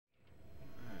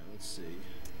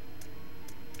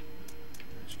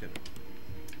gonna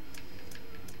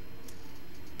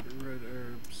red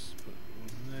herbs, put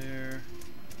one there.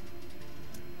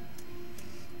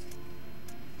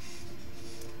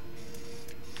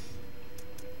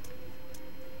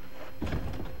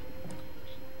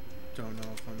 Don't know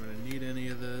if I'm gonna need any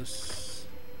of this.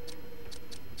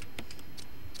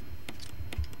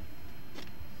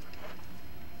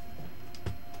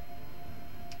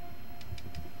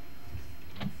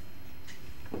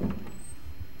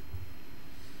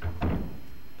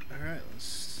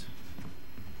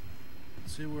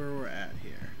 See where we're at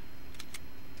here.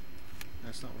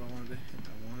 That's not what I wanted to hit.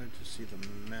 I wanted to see the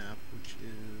map, which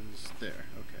is there.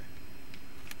 Okay.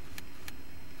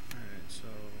 Alright, so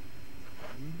I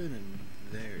haven't been in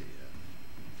there yet.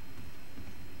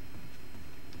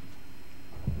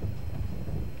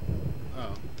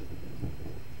 Oh.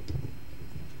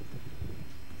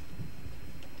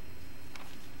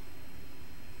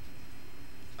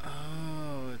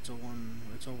 Oh, it's a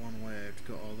one way. I have to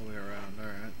go all the way around.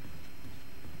 Alright.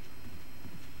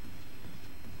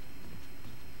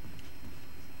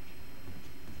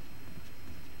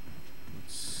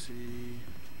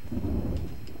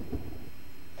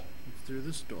 Through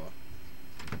this door.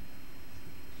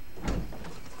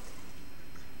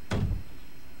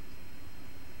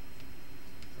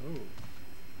 Oh.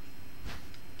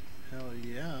 Hell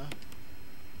yeah.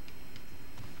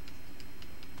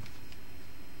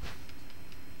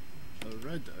 The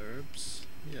red herbs.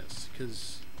 Yes,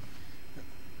 because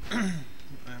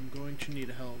I'm going to need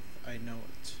health. I know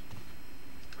it.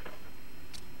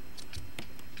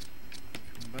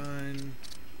 Combine.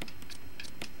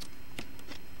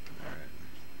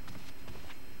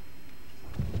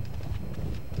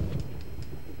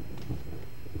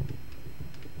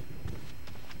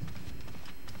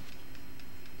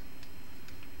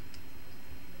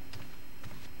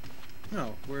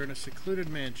 No, we're in a secluded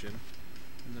mansion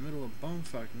in the middle of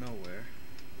bumfuck nowhere.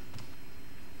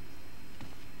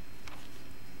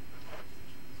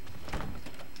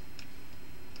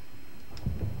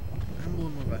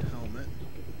 Emblem of a helmet.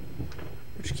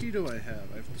 Which key do I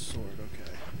have? I have the sword,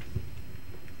 okay.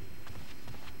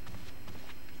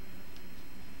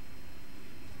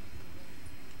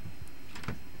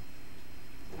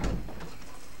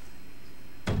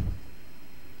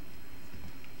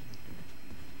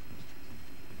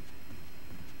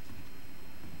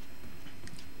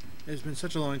 It's been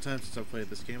such a long time since I've played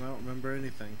this game, I don't remember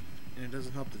anything. And it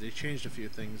doesn't help that they changed a few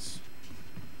things.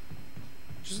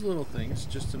 Just little things,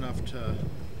 just enough to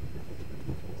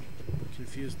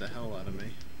confuse the hell out of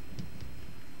me.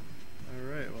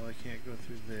 Alright, well I can't go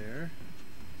through there.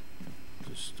 It's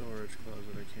a storage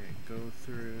closet I can't go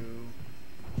through.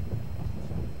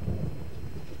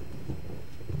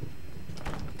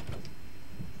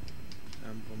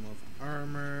 Emblem of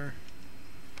armor.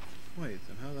 Wait,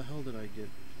 then how the hell did I get...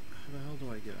 How the hell do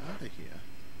I get out of here?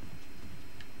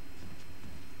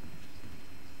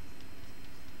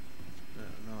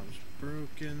 No, it's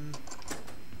broken.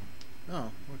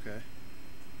 Oh, okay.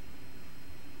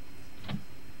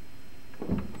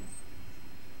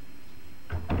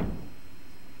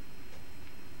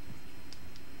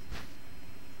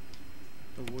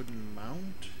 The wooden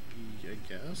mount, I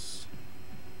guess.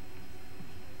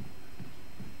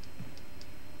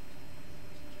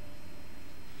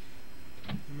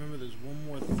 Remember, there's one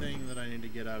more thing that I need to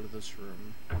get out of this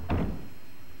room.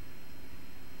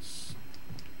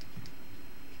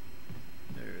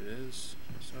 There it is.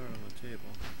 I saw it on the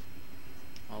table.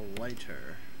 A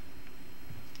lighter.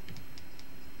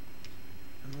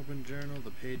 An open journal.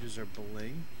 The pages are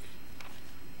blank.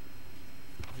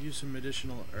 Use some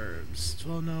medicinal herbs. It's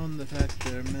well known the fact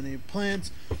there are many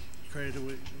plants credited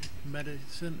with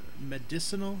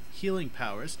medicinal healing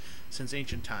powers. Since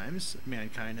ancient times,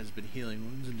 mankind has been healing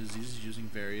wounds and diseases using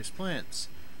various plants.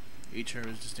 Each herb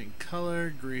is distinct color.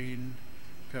 Green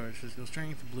covers physical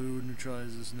strength, blue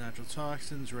neutralizes natural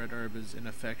toxins, red herb is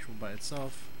ineffectual by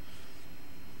itself.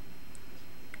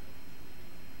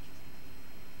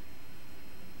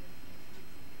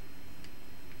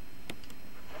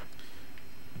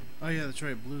 Oh yeah, that's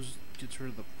right, blue gets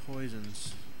rid of the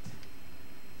poisons.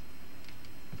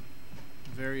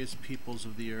 Various peoples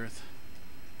of the earth.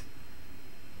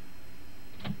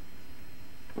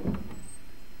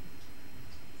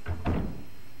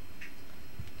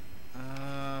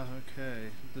 Okay.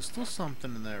 There's still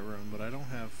something in that room, but I don't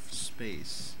have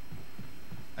space.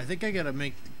 I think I gotta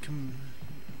make...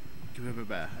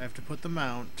 I have to put the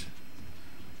mount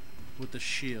with the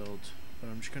shield, but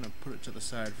I'm just gonna put it to the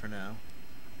side for now.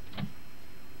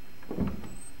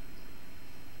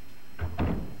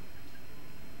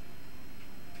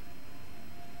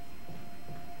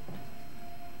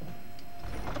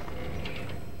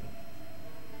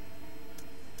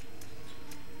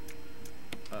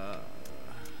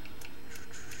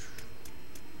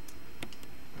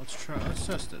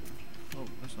 test it. Oh,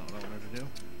 that's not what I wanted to do.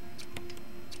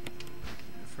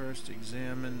 First,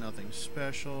 examine. Nothing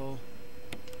special.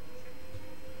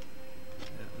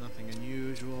 Yeah, nothing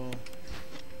unusual.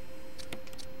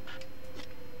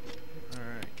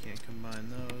 Alright, can't combine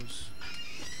those.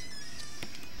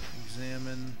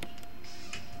 Examine.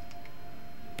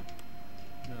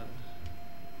 No.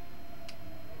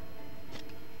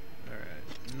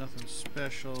 Alright, nothing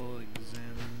special.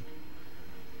 Examine.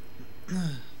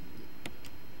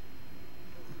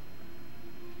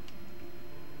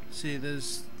 See,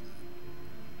 there's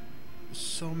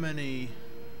so many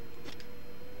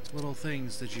little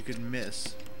things that you could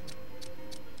miss.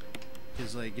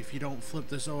 Because, like, if you don't flip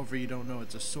this over, you don't know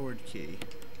it's a sword key.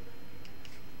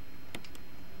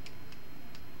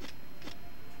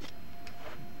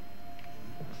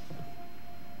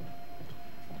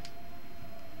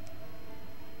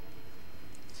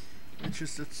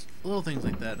 It's little things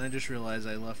like that, and I just realized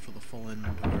I left for the full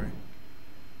inventory.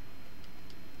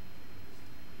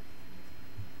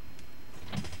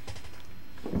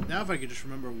 Now if I could just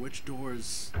remember which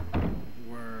doors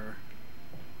were...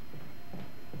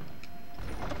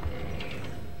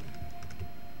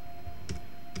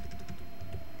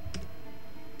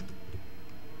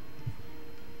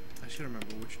 I should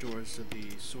remember which doors are the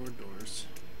sword doors.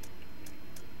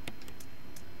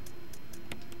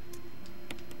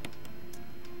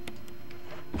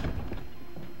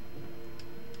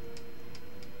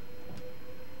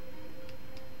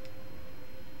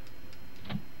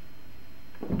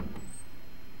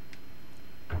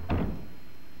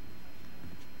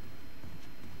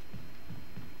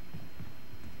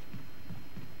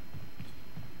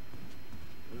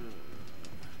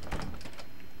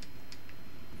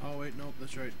 Nope,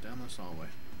 that's right, down this hallway.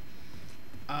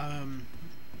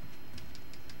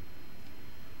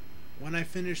 When I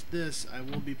finish this, I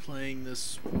will be playing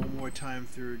this one more time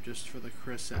through just for the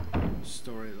Chris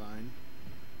storyline.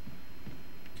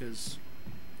 Because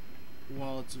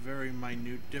while it's very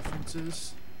minute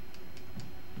differences,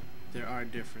 there are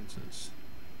differences.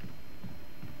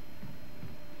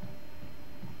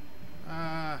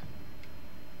 Alright.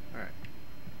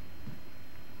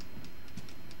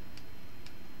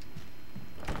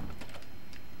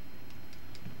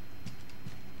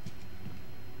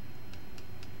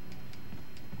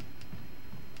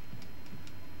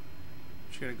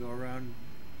 Gotta go around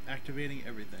activating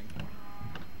everything.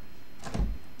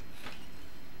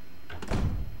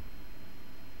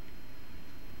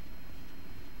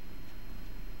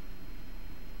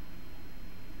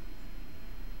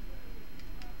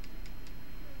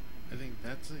 I think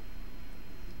that's it.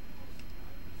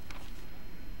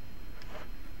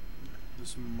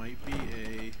 This might be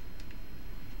a...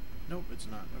 Nope, it's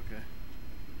not. Okay.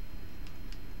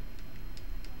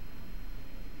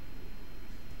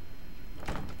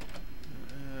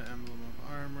 Emblem of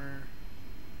armor.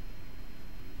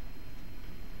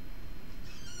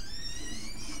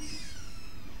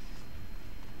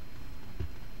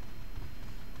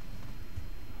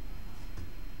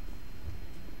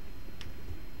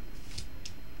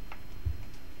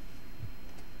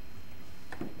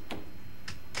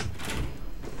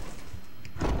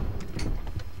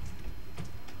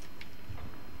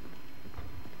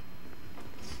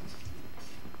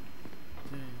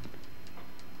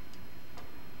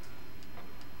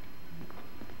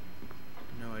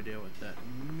 Idea what that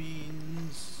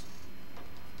means.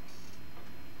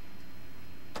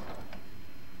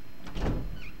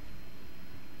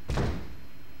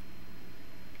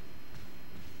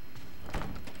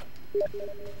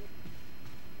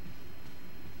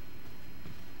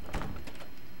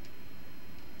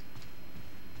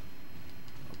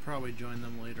 I'll probably join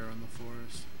them later on the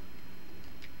forest.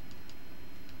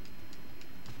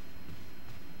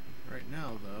 Right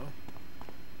now, though,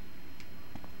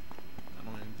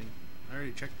 I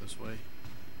already checked this way.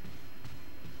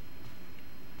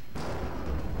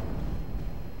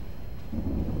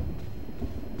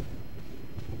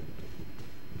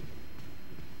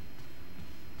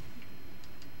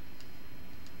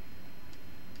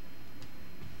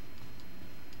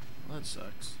 Well, that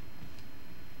sucks.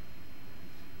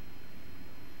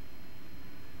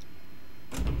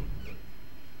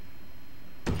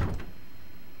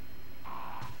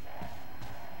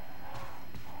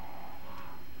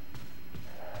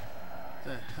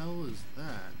 What the hell is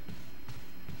that?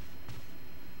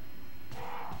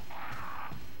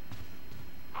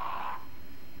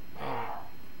 Oh,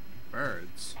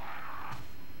 birds.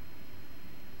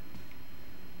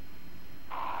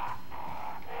 I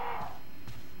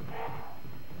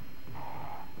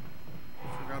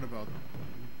forgot about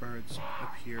birds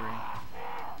appearing.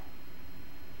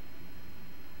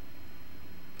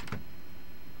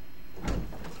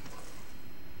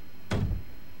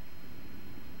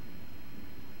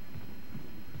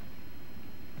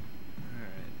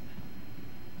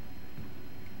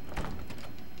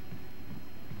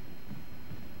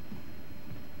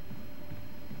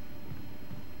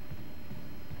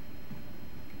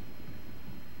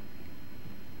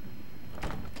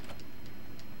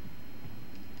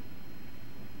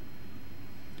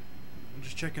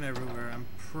 checking everywhere. I'm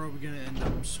probably gonna end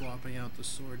up swapping out the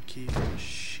sword key for the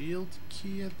shield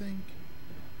key, I think.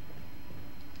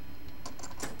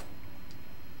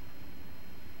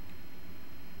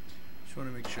 Just want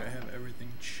to make sure I have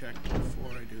everything checked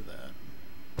before I do that.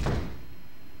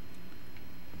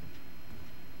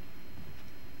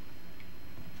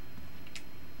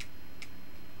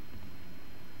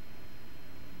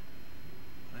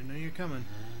 I know you're coming.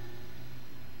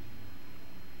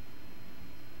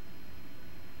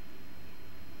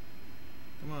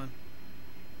 Come on.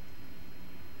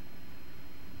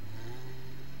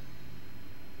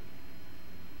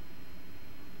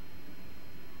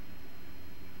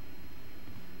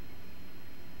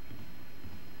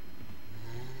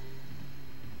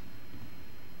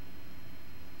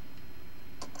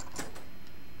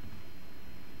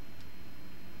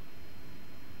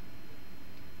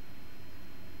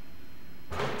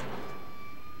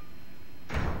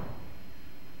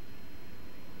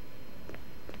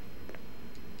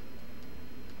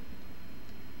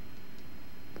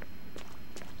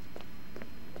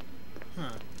 Huh.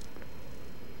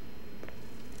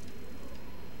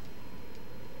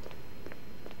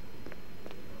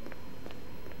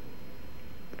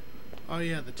 Oh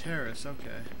yeah, the terrace,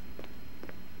 okay.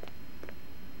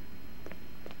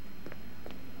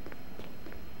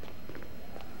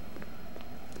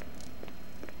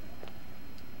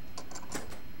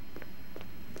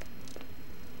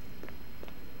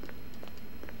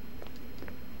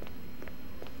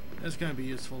 That's gonna be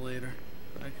useful later.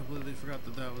 I completely forgot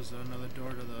that that was another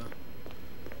door to the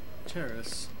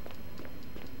terrace.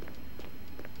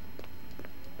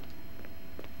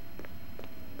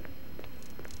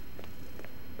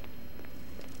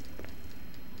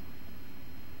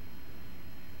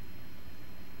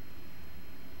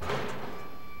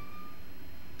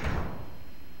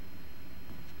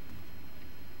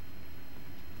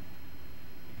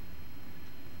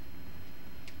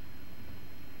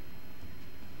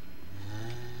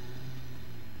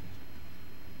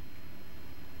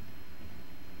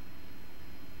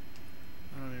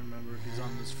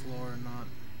 Floor or not.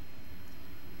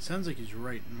 Sounds like he's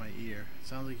right in my ear.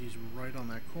 Sounds like he's right on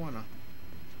that corner.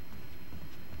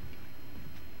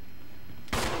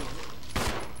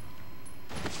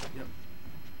 Yep.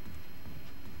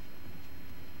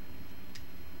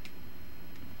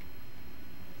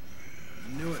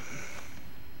 Knew it.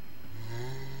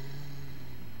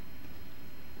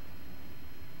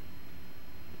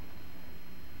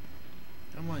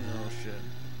 Come on, you little shit.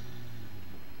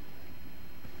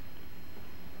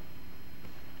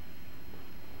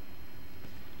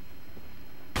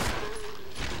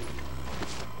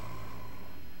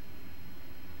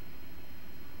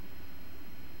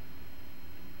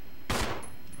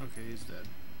 Okay, he's dead.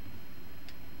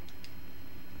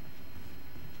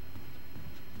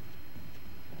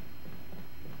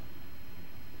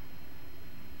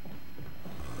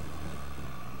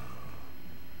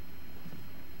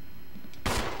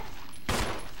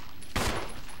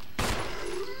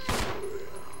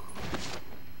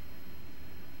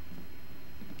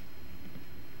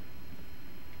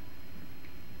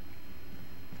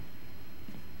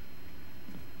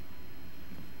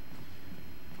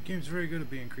 The game's very good at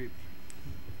being creepy.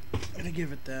 I'm gonna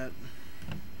give it that.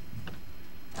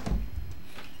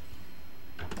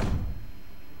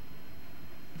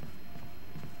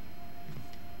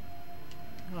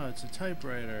 Oh, it's a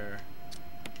typewriter.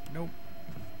 Nope.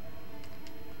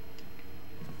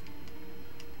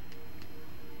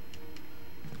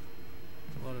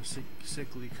 A lot of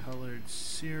sickly colored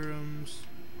serums.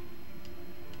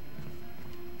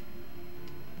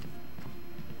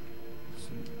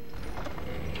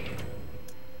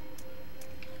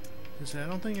 I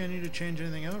don't think I need to change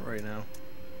anything out right now.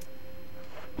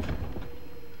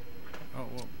 Oh,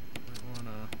 well, I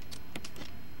wanna...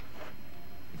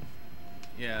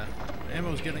 Yeah,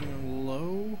 ammo's getting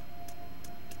low-ish,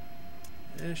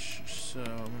 so I'm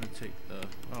gonna take the...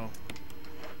 Oh.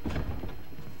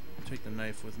 Take the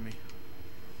knife with me.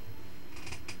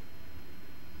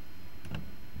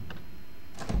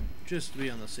 Just to be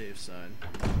on the safe side.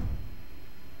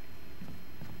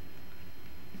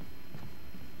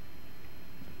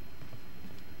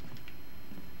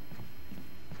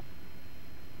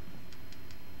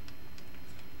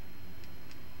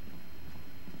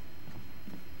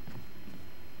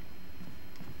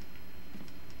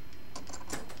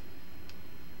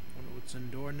 In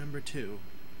door number 2.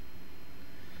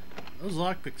 Those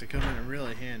lockpicks are coming in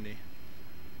really handy.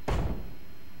 Oh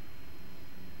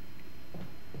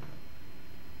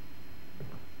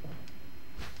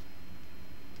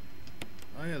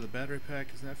yeah, the battery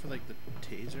pack, is that for like the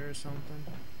taser or something?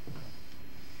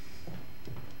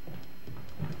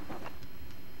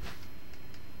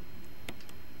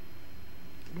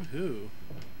 Woohoo.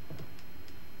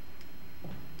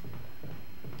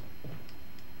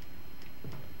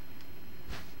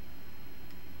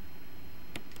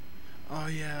 Oh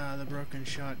yeah, the broken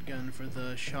shotgun for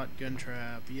the shotgun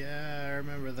trap. Yeah, I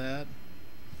remember that.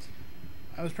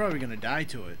 I was probably gonna die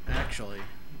to it, actually.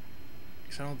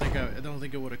 'Cause I don't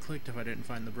think it would have clicked if I didn't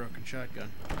find the broken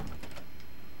shotgun.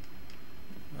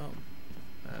 Oh,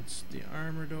 that's the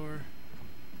armor door.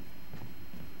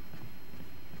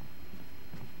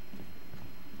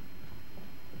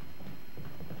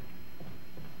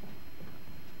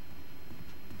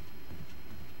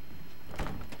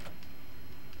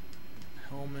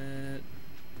 Helmet.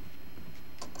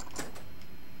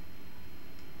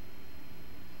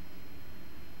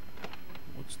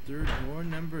 What's third door?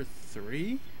 Number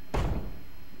 3?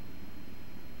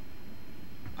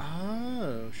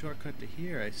 Oh, shortcut to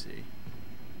here, I see.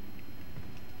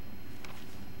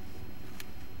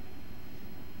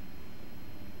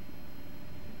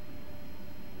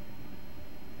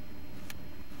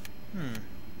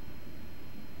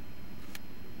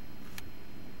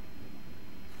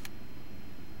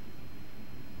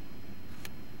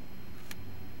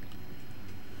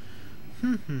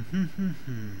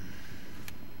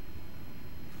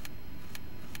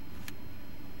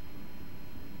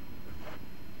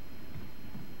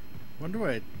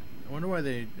 I wonder why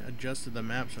they adjusted the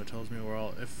map so it tells me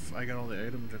where if I got all the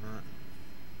items or not.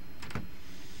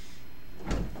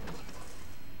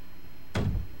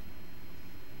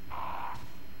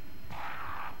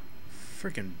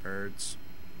 Freaking birds.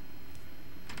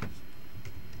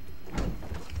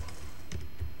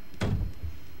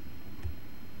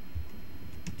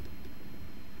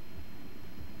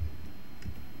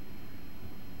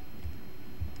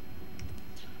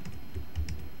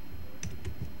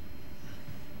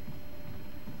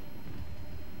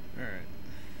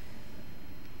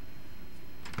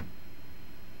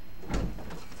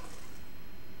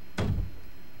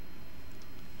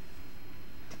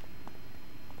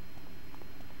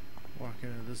 Walk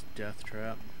into this death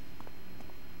trap.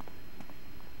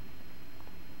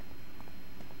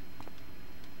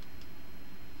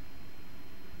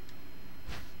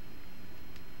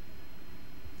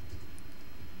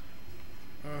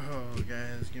 Oh,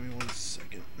 guys, give me 1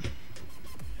 second.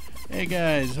 Hey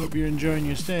guys, hope you're enjoying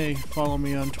your stay. Follow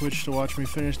me on Twitch to watch me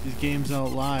finish these games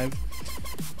out live.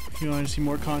 If you want to see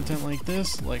more content like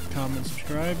this, like, comment,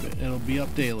 subscribe. It'll be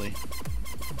up daily.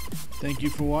 Thank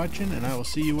you for watching, and I will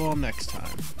see you all next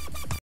time.